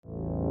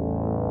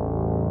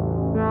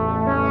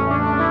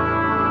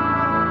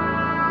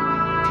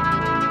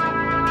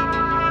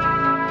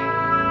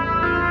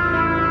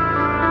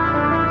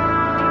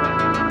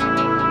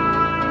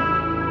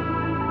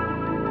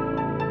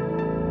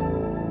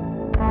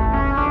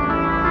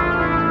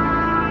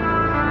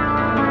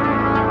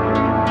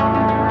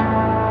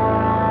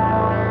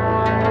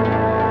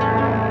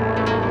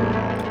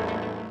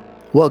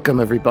Welcome,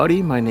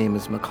 everybody. My name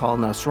is Makal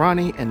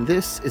Nasrani, and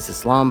this is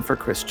Islam for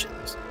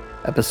Christians,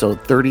 episode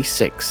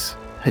 36,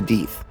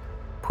 Hadith,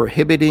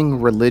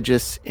 Prohibiting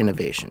Religious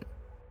Innovation.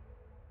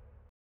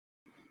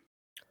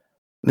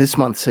 This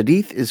month's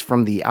Hadith is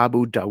from the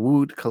Abu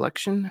Dawud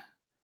collection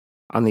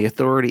on the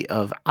authority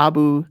of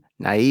Abu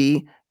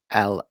Najeeh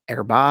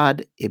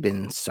al-Irbaad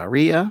ibn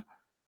Saariyah.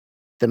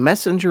 The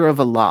Messenger of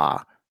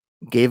Allah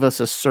gave us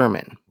a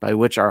sermon by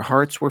which our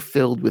hearts were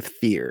filled with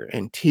fear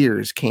and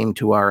tears came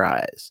to our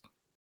eyes.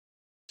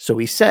 So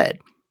he said,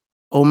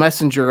 O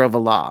Messenger of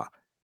Allah,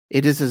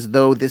 it is as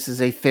though this is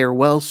a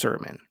farewell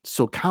sermon,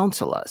 so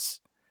counsel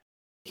us.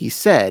 He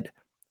said,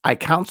 I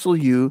counsel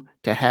you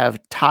to have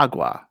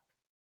taqwa,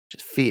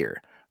 which is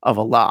fear, of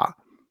Allah,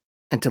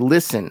 and to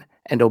listen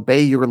and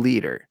obey your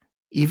leader,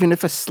 even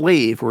if a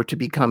slave were to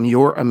become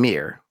your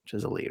ameer, which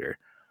is a leader.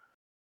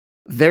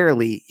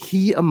 Verily,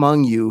 he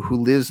among you who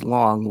lives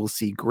long will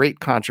see great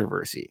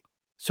controversy.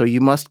 So you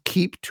must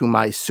keep to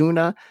my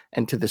Sunnah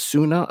and to the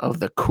Sunnah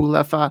of the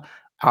Khulafa,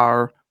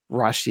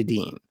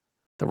 ar-Rashideen,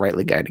 the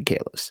rightly guided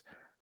caliphs,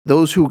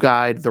 those who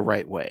guide the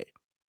right way.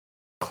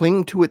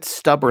 Cling to it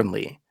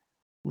stubbornly,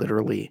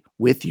 literally,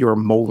 with your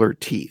molar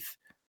teeth.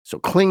 So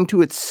cling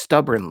to it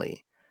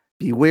stubbornly.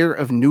 Beware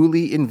of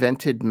newly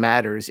invented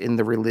matters in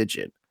the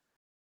religion.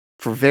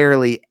 For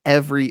verily,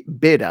 every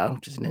bidah,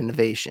 which is an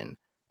innovation,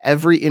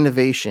 every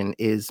innovation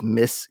is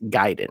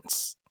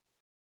misguidance.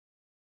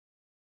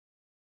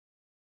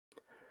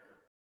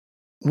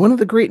 One of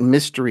the great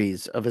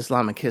mysteries of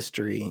Islamic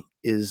history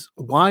is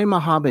why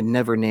Muhammad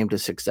never named a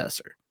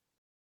successor.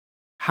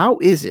 How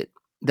is it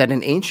that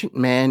an ancient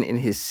man in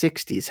his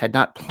 60s had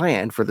not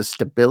planned for the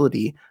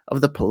stability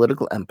of the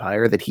political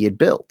empire that he had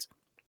built?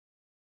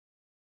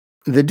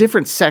 The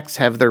different sects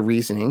have their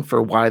reasoning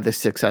for why the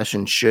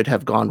succession should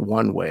have gone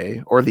one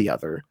way or the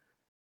other.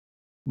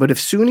 But if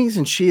Sunnis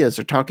and Shias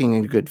are talking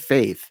in good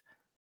faith,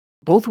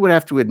 both would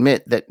have to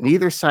admit that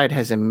neither side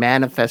has a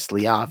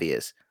manifestly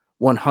obvious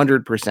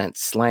 100%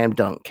 slam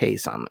dunk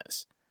case on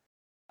this.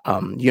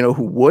 You know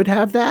who would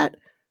have that?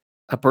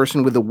 A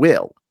person with a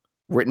will,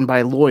 written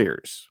by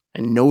lawyers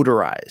and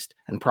notarized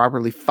and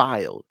properly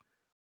filed,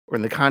 or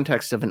in the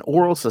context of an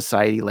oral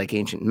society like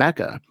ancient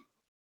Mecca,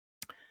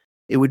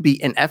 it would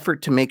be an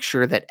effort to make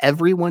sure that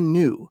everyone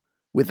knew,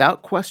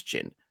 without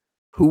question,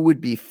 who would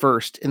be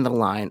first in the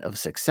line of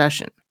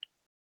succession.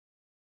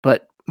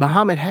 But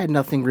Muhammad had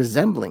nothing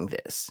resembling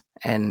this,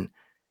 and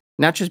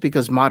not just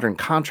because modern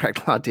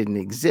contract law didn't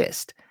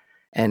exist.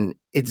 And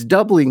it's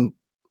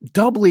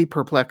doubly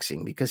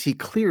perplexing because he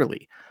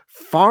clearly,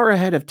 far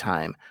ahead of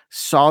time,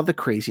 saw the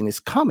craziness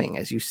coming,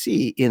 as you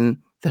see in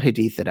the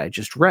hadith that I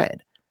just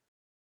read.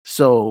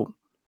 So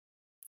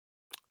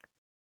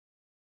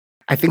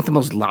I think the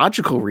most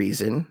logical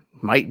reason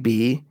might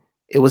be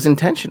it was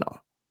intentional.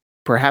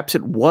 Perhaps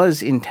it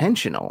was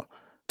intentional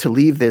to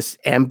leave this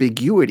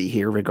ambiguity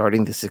here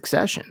regarding the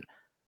succession.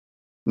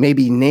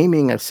 Maybe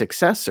naming a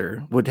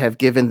successor would have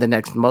given the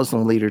next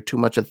Muslim leader too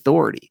much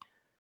authority,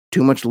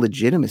 too much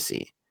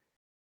legitimacy,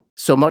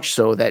 so much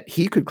so that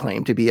he could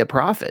claim to be a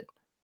prophet.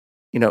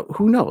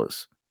 Who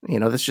knows?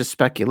 That's just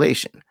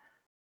speculation.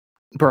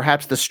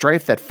 Perhaps the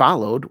strife that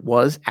followed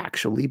was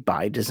actually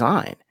by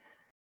design.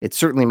 It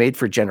certainly made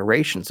for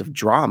generations of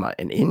drama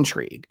and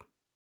intrigue.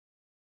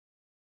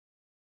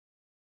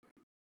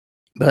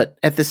 But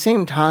at the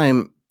same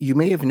time, you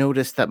may have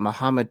noticed that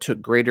Muhammad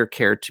took greater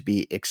care to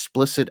be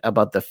explicit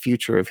about the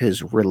future of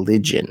his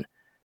religion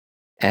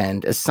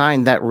and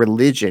assigned that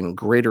religion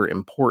greater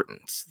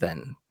importance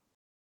than,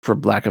 for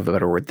lack of a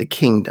better word, the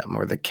kingdom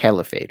or the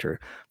caliphate or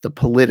the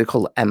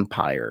political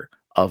empire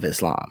of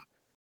Islam.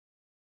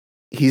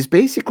 He's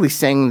basically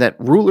saying that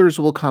rulers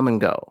will come and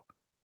go.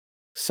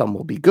 Some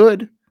will be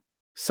good,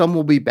 some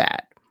will be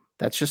bad.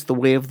 That's just the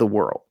way of the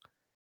world.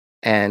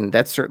 And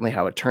that's certainly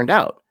how it turned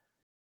out.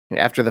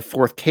 After the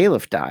fourth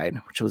caliph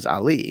died, which was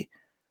Ali,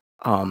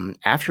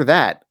 after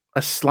that,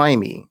 a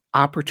slimy,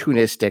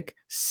 opportunistic,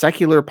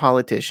 secular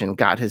politician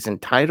got his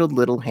entitled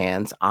little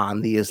hands on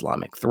the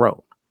Islamic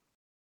throne.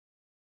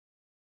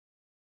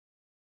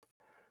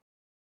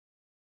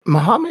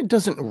 Muhammad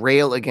doesn't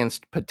rail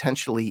against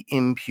potentially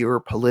impure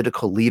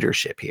political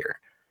leadership here.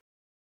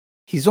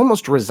 He's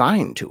almost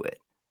resigned to it.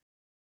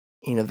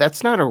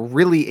 That's not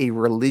really a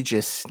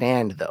religious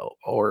stand, though,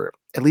 or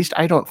at least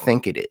I don't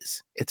think it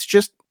is. It's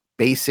just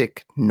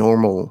basic,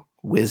 normal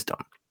wisdom.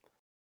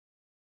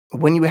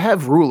 When you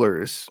have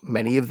rulers,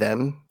 many of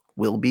them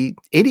will be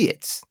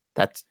idiots.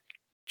 That's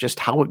just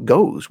how it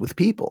goes with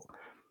people.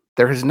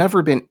 There has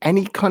never been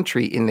any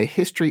country in the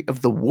history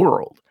of the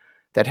world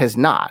that has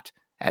not,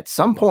 at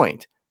some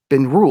point,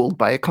 been ruled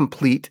by a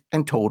complete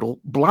and total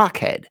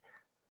blockhead.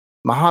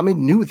 Muhammad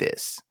knew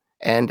this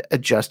and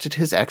adjusted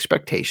his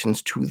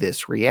expectations to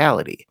this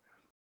reality.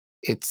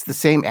 It's the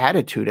same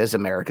attitude as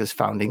America's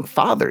founding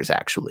fathers,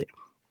 actually.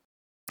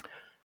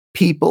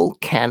 People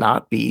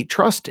cannot be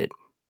trusted,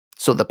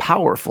 so the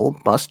powerful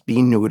must be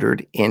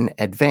neutered in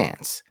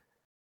advance.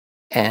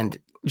 And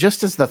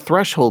just as the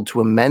threshold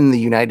to amend the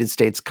United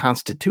States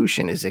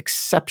Constitution is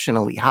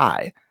exceptionally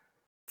high,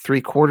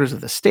 three-quarters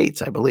of the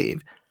states, I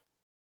believe.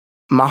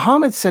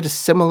 Muhammad set a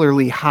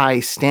similarly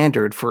high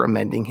standard for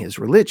amending his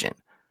religion,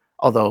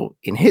 although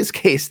in his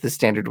case, the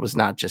standard was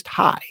not just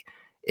high,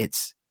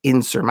 it's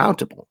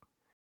insurmountable.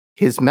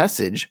 His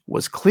message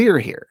was clear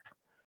here: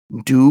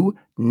 do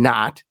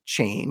not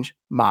change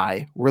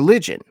my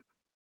religion.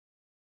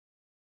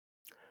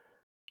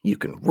 You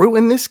can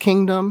ruin this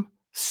kingdom,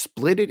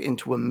 split it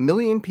into a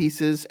million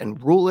pieces,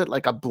 and rule it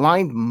like a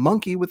blind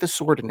monkey with a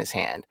sword in his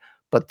hand,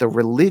 but the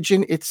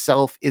religion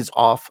itself is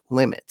off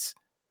limits.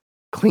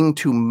 Cling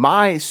to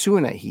my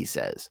Sunnah, he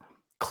says.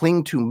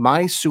 Cling to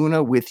my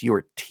Sunnah with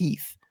your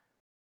teeth.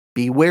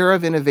 Beware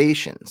of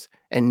innovations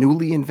and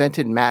newly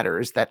invented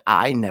matters that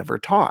I never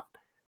taught.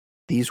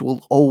 These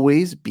will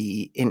always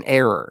be in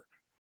error.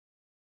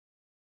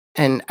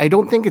 And I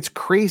don't think it's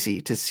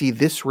crazy to see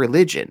this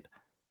religion,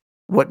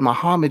 what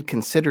Muhammad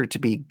considered to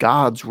be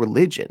God's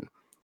religion,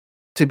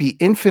 to be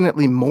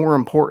infinitely more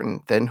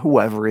important than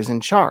whoever is in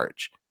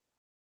charge.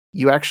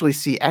 You actually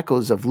see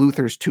echoes of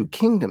Luther's two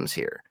kingdoms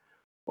here,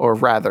 or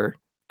rather,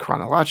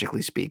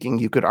 chronologically speaking,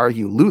 you could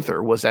argue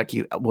Luther was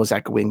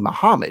echoing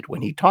Muhammad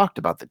when he talked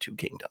about the two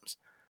kingdoms.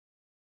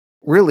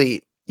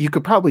 Really, you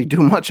could probably do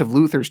much of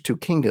Luther's two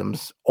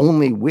kingdoms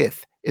only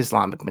with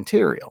Islamic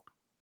material.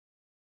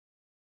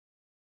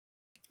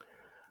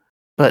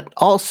 But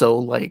also,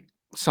 like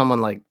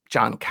someone like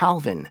John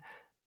Calvin,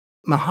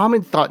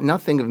 Muhammad thought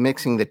nothing of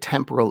mixing the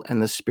temporal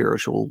and the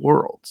spiritual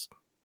worlds.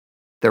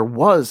 There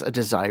was a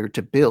desire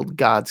to build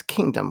God's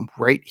kingdom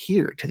right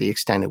here to the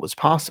extent it was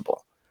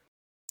possible.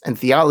 And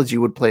theology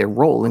would play a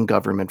role in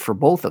government for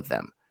both of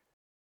them.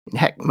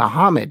 Heck,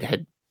 Muhammad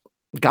had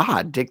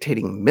God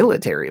dictating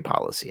military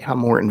policy. How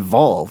more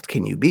involved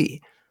can you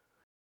be?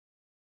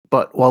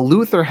 But while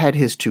Luther had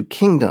his two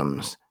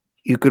kingdoms,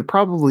 you could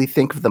probably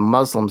think of the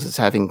Muslims as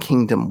having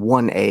Kingdom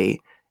 1A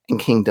and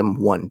Kingdom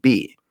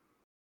 1B.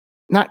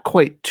 Not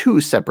quite two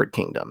separate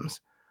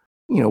kingdoms,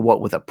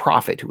 what with a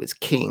prophet who is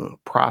king,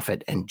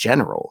 prophet, and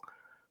general,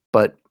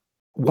 but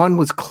one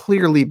was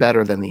clearly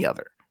better than the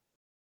other.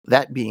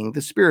 That being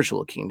the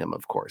spiritual kingdom,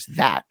 of course.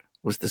 That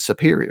was the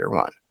superior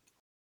one.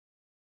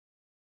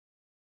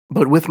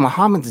 But with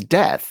Muhammad's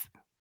death,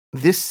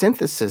 this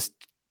synthesis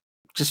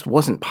just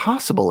wasn't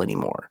possible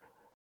anymore.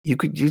 You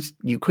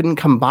couldn't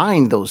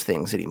combine those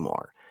things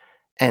anymore.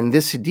 And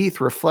this hadith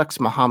reflects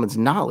Muhammad's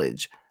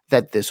knowledge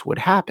that this would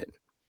happen.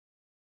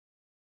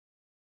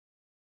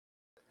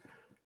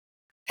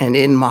 And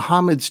in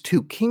Muhammad's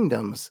two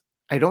kingdoms,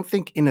 I don't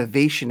think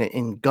innovation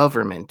in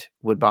government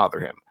would bother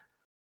him.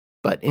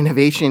 But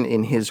innovation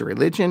in his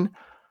religion,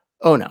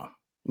 oh no.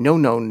 No.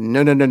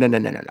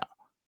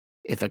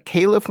 If a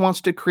caliph wants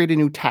to create a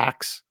new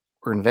tax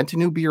or invent a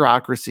new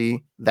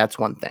bureaucracy, that's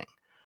one thing.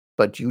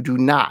 But you do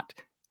not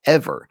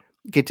ever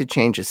get to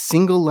change a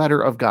single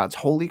letter of God's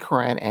holy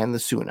Quran and the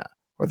Sunnah,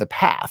 or the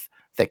path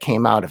that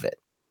came out of it.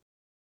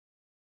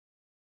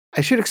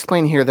 I should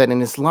explain here that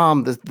in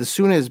Islam, the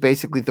Sunnah is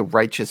basically the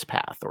righteous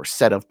path or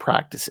set of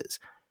practices.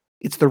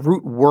 It's the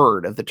root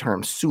word of the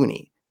term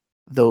Sunni,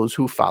 those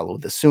who follow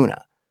the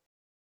Sunnah.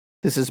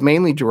 This is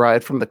mainly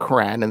derived from the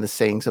Quran and the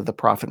sayings of the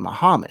Prophet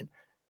Muhammad.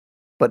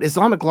 But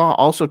Islamic law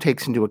also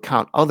takes into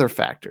account other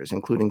factors,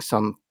 including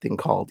something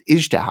called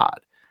ijtihad,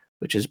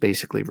 which is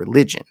basically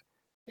religion,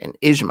 and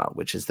ijma,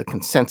 which is the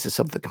consensus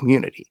of the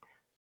community,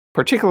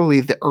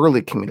 particularly the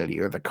early community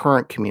or the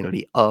current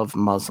community of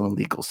Muslim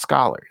legal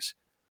scholars.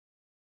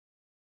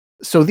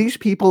 So these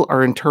people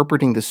are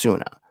interpreting the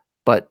Sunnah,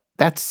 but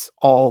that's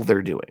all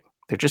they're doing.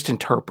 They're just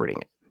interpreting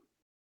it.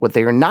 What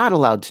they are not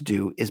allowed to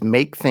do is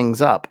make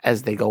things up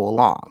as they go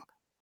along.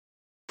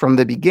 From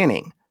the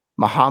beginning,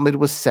 Muhammad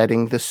was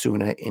setting the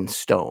Sunnah in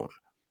stone.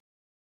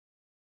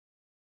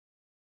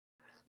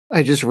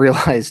 I just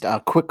realized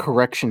a quick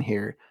correction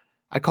here.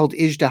 I called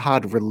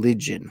ijtihad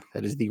religion.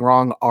 That is the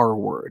wrong R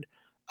word.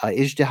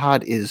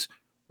 Ijtihad is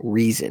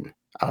reason.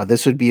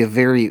 This would be a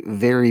very,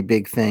 very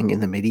big thing in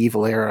the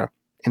medieval era,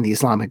 in the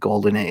Islamic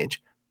Golden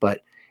Age.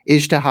 But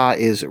ijtihad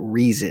is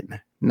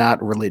reason,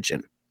 not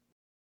religion.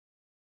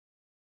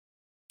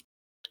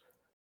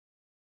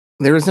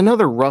 There is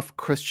another rough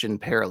Christian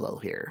parallel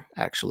here,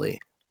 actually.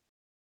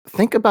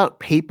 Think about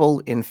papal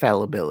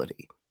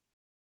infallibility.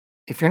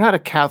 If you're not a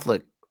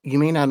Catholic, you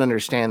may not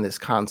understand this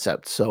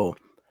concept. So,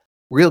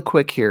 real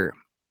quick here,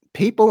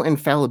 papal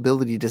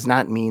infallibility does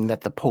not mean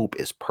that the Pope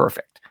is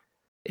perfect.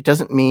 It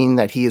doesn't mean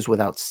that he is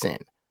without sin.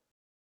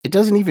 It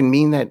doesn't even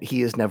mean that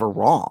he is never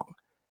wrong.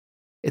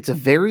 It's a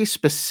very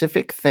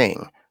specific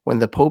thing when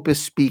the Pope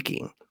is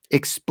speaking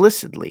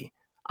explicitly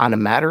on a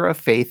matter of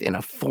faith in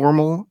a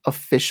formal,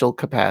 official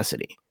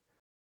capacity.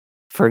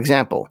 For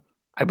example,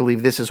 I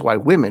believe this is why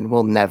women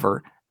will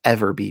never,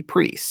 ever be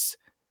priests.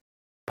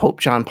 Pope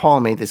John Paul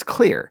made this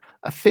clear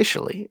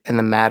officially, and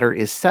the matter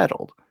is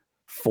settled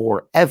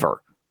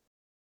forever.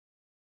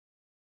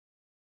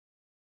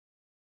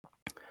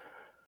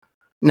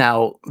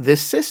 Now,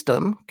 this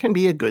system can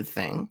be a good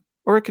thing,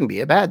 or it can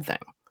be a bad thing.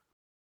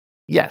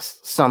 Yes,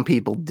 some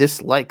people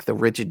dislike the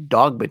rigid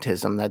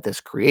dogmatism that this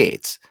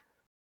creates,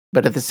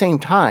 but at the same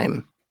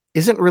time,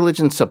 Isn't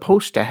religion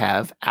supposed to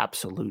have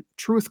absolute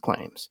truth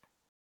claims?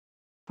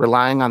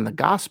 Relying on the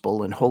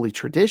gospel and holy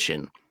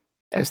tradition,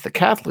 as the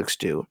Catholics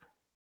do,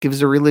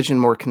 gives a religion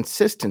more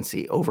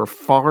consistency over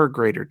far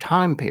greater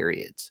time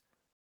periods.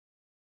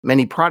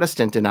 Many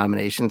Protestant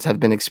denominations have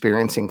been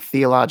experiencing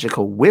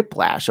theological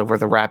whiplash over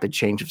the rapid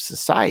change of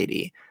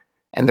society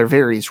and their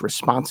various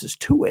responses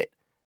to it,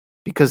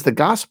 because the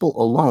gospel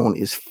alone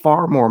is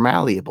far more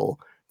malleable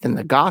than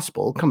the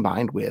gospel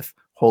combined with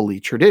holy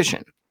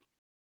tradition.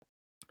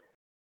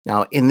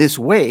 Now, in this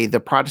way, the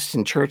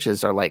Protestant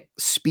churches are like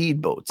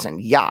speedboats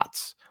and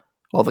yachts,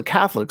 while the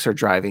Catholics are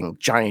driving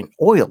giant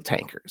oil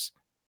tankers.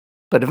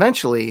 But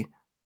eventually,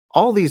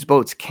 all these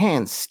boats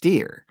can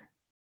steer,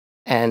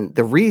 and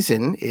the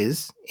reason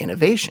is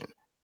innovation.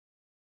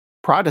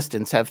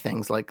 Protestants have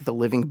things like the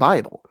Living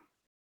Bible.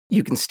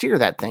 You can steer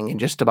that thing in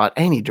just about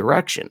any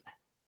direction.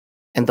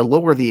 And the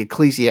lower the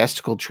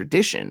ecclesiastical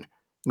tradition,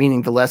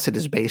 meaning the less it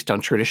is based on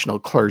traditional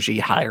clergy,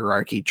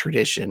 hierarchy,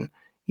 tradition,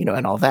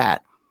 and all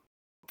that,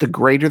 the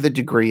greater the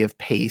degree of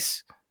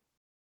pace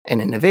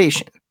and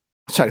innovation.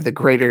 Sorry, the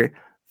greater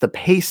the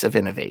pace of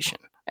innovation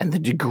and the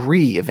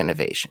degree of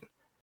innovation.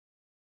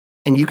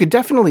 And you could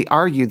definitely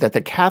argue that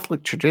the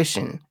Catholic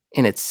tradition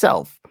in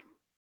itself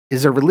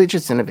is a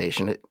religious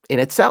innovation in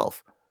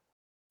itself.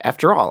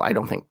 After all, I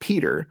don't think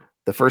Peter,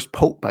 the first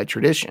pope by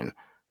tradition,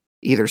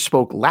 either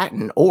spoke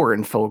Latin or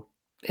invoked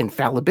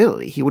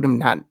infallibility. He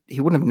wouldn't have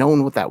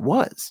known what that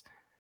was.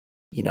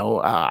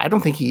 I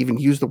don't think he even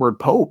used the word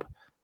pope.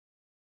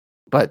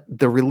 But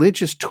the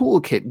religious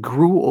toolkit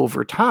grew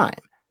over time.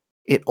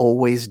 It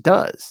always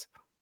does.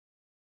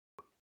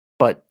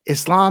 But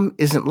Islam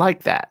isn't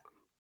like that.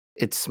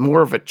 It's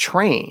more of a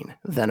train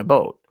than a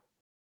boat.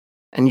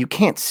 And you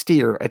can't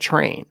steer a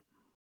train.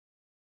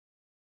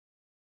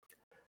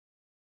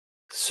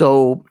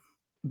 So,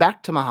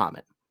 back to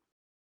Muhammad.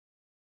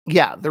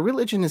 Yeah, the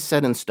religion is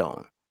set in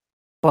stone.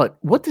 But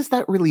what does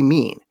that really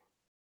mean?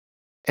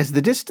 As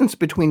the distance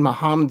between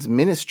Muhammad's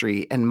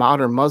ministry and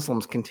modern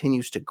Muslims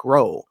continues to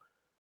grow,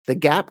 the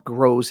gap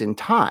grows in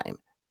time,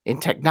 in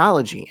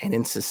technology, and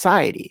in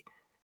society.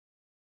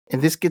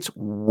 And this gets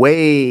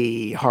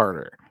way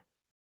harder.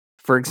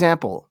 For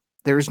example,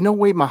 there is no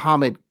way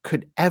Muhammad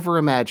could ever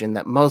imagine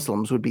that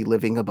Muslims would be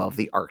living above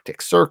the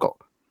Arctic Circle.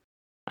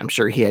 I'm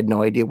sure he had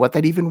no idea what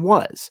that even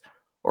was,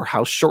 or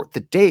how short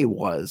the day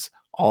was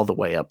all the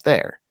way up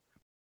there.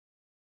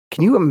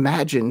 Can you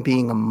imagine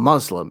being a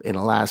Muslim in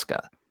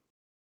Alaska?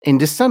 In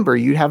December,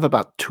 you'd have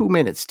about 2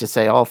 minutes to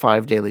say all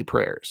 5 daily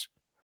prayers.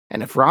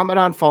 And if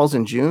Ramadan falls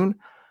in June,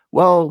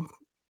 well,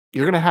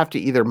 you're going to have to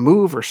either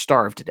move or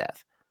starve to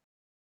death.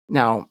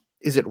 Now,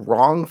 is it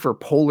wrong for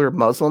polar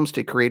Muslims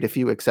to create a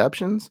few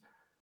exceptions?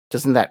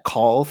 Doesn't that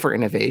call for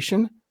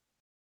innovation?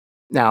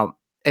 Now,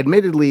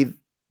 admittedly,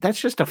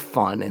 that's just a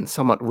fun and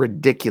somewhat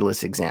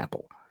ridiculous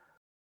example.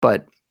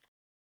 But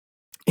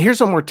here's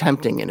a more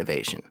tempting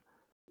innovation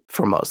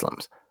for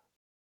Muslims: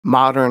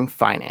 modern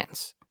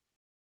finance.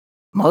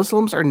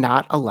 Muslims are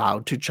not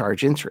allowed to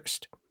charge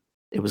interest.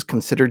 It was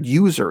considered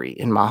usury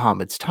in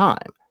Muhammad's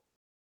time.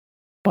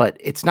 But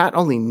it's not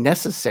only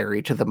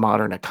necessary to the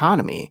modern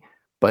economy,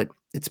 but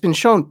it's been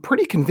shown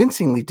pretty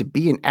convincingly to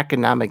be an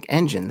economic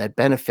engine that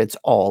benefits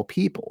all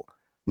people,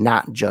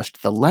 not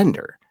just the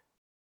lender.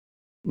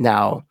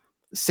 Now,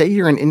 say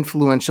you're an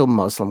influential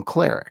Muslim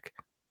cleric.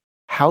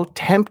 How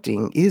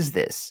tempting is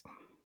this?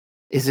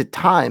 Is it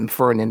time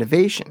for an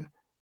innovation?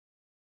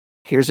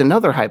 Here's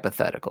another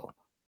hypothetical.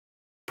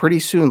 Pretty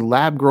soon,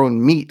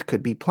 lab-grown meat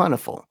could be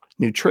plentiful,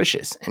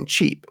 nutritious, and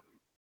cheap.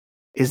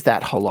 Is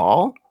that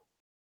halal?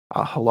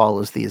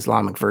 Halal is the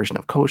Islamic version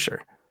of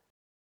kosher.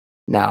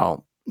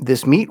 Now,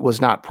 this meat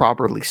was not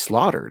properly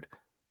slaughtered,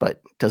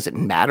 but does it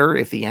matter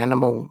if the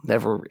animal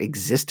never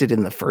existed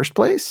in the first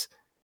place?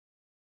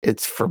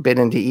 It's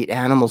forbidden to eat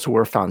animals who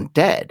are found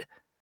dead.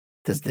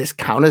 Does this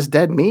count as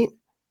dead meat?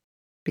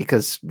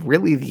 Because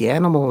really the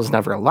animal was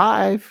never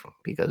alive,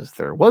 because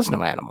there was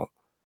no animal.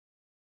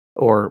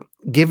 Or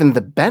given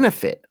the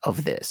benefit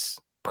of this,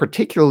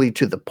 particularly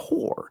to the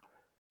poor,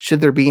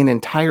 should there be an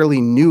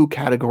entirely new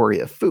category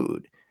of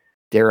food?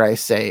 Dare I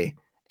say,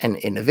 an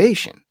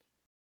innovation?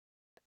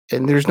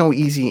 And there's no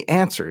easy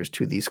answers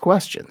to these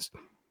questions.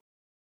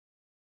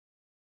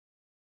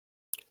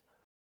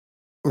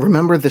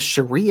 Remember, the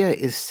Sharia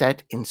is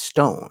set in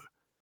stone,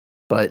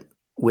 but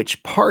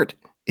which part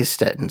is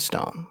set in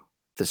stone?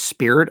 The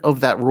spirit of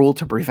that rule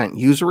to prevent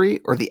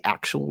usury, or the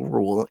actual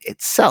rule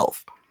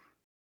itself?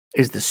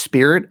 Is the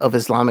spirit of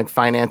Islamic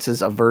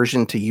finance's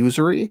aversion to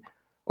usury,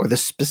 or the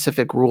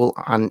specific rule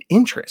on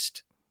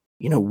interest?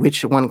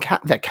 Which one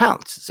that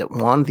counts? Is it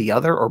one, the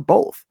other, or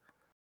both?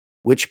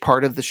 Which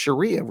part of the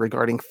Sharia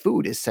regarding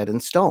food is set in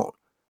stone?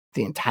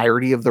 The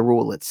entirety of the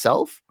rule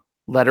itself,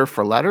 letter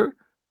for letter,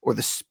 or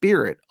the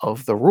spirit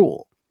of the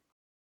rule?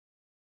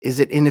 Is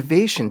it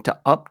innovation to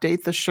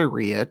update the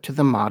Sharia to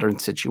the modern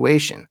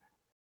situation?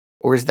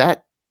 Or is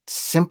that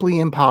simply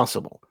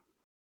impossible?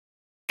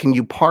 Can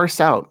you parse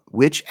out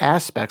which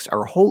aspects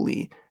are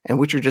holy and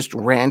which are just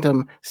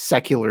random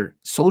secular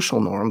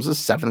social norms of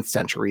 7th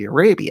century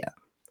Arabia?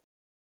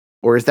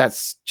 Or is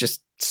that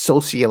just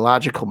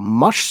sociological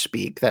mush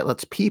speak that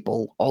lets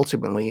people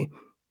ultimately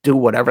do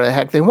whatever the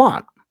heck they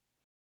want?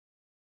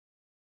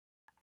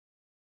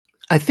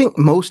 I think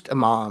most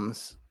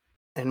imams,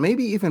 and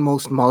maybe even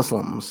most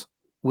Muslims,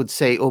 would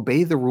say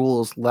obey the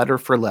rules letter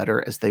for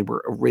letter as they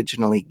were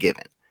originally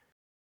given,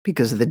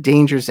 because of the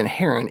dangers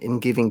inherent in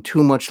giving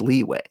too much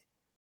leeway.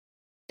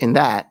 In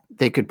that,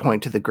 they could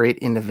point to the great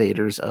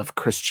innovators of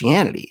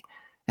Christianity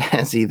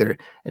as either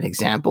an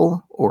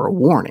example or a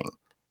warning,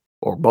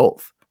 or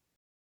both.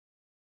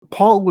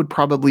 Paul would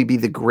probably be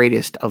the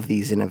greatest of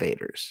these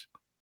innovators.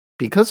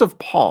 Because of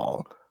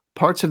Paul,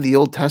 parts of the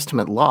Old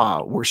Testament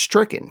law were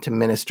stricken to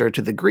minister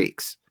to the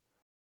Greeks.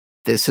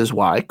 This is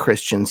why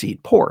Christians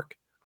eat pork.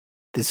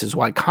 This is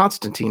why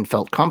Constantine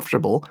felt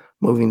comfortable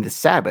moving the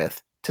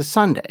Sabbath to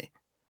Sunday.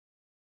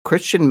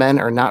 Christian men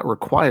are not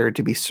required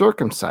to be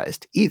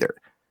circumcised either.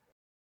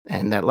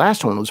 And that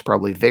last one was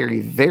probably very,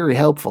 very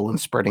helpful in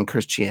spreading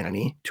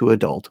Christianity to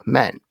adult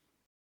men.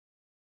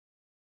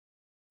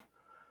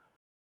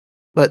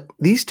 But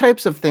these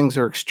types of things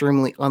are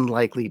extremely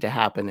unlikely to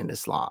happen in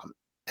Islam,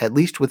 at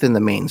least within the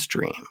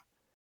mainstream.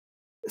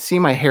 See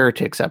my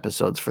heretics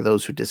episodes for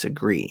those who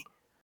disagree.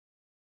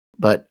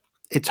 But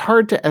it's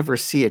hard to ever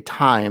see a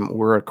time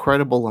where a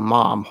credible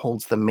imam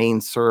holds the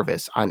main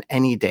service on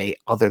any day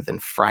other than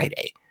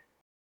Friday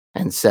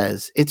and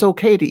says it's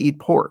okay to eat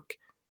pork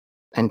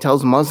and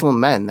tells Muslim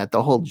men that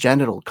the whole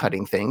genital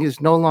cutting thing is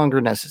no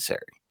longer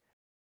necessary.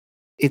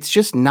 It's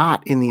just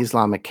not in the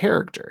Islamic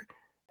character,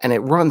 and it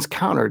runs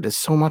counter to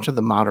so much of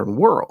the modern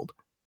world.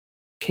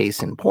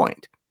 Case in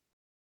point.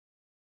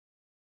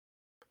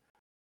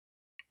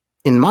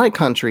 In my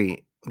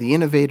country, the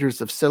innovators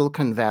of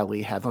Silicon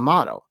Valley have a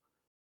motto: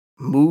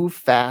 move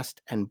fast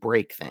and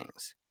break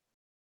things.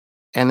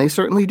 And they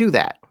certainly do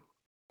that.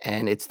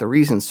 And it's the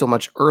reason so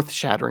much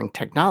earth-shattering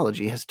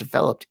technology has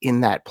developed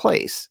in that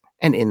place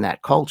and in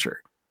that culture.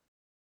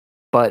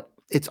 But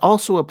it's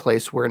also a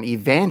place where an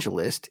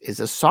evangelist is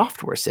a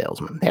software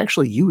salesman. They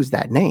actually use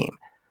that name.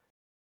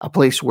 A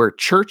place where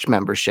church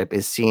membership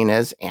is seen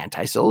as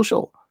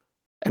antisocial,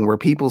 and where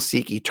people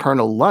seek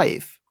eternal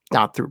life,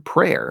 not through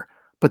prayer,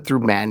 but through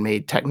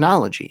man-made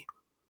technology.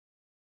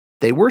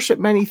 They worship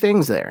many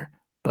things there,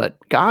 but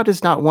God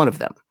is not one of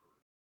them.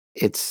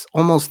 It's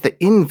almost the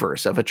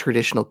inverse of a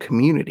traditional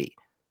community,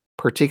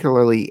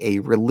 particularly a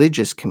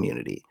religious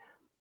community,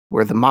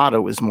 where the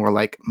motto is more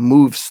like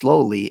move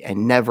slowly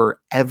and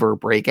never ever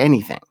break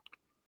anything.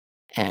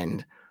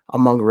 And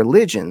among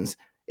religions,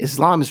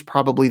 Islam is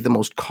probably the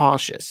most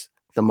cautious,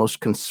 the most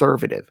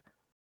conservative,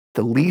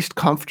 the least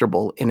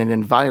comfortable in an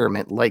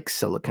environment like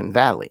Silicon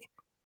Valley.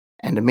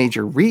 And a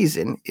major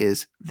reason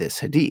is this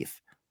hadith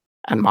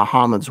and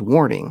Muhammad's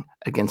warning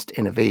against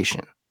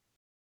innovation.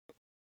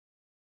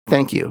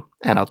 Thank you,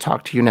 and I'll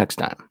talk to you next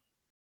time.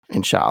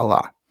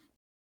 Inshallah.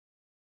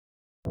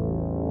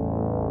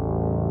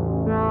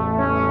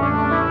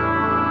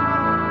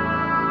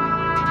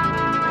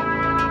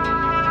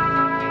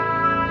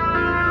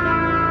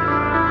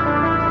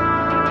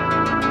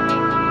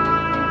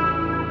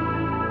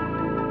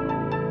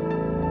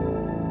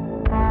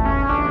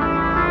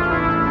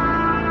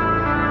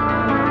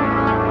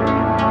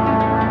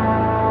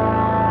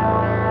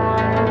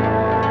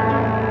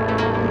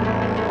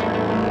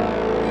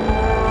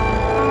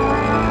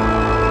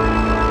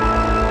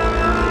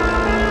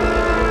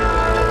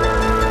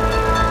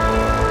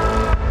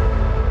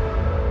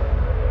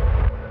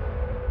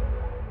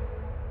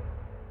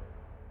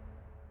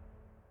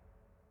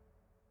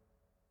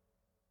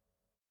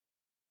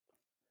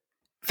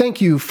 Thank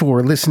you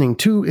for listening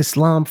to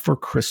Islam for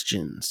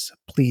Christians.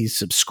 Please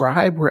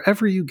subscribe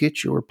wherever you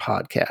get your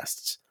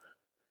podcasts.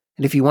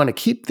 And if you want to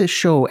keep this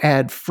show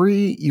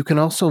ad-free, you can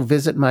also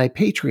visit my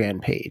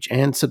Patreon page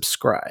and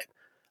subscribe.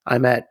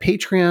 I'm at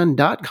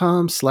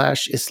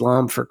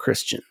patreon.com/Islam for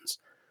Christians.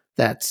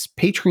 That's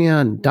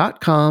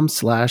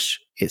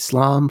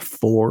patreon.com/Islam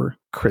for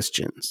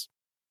Christians.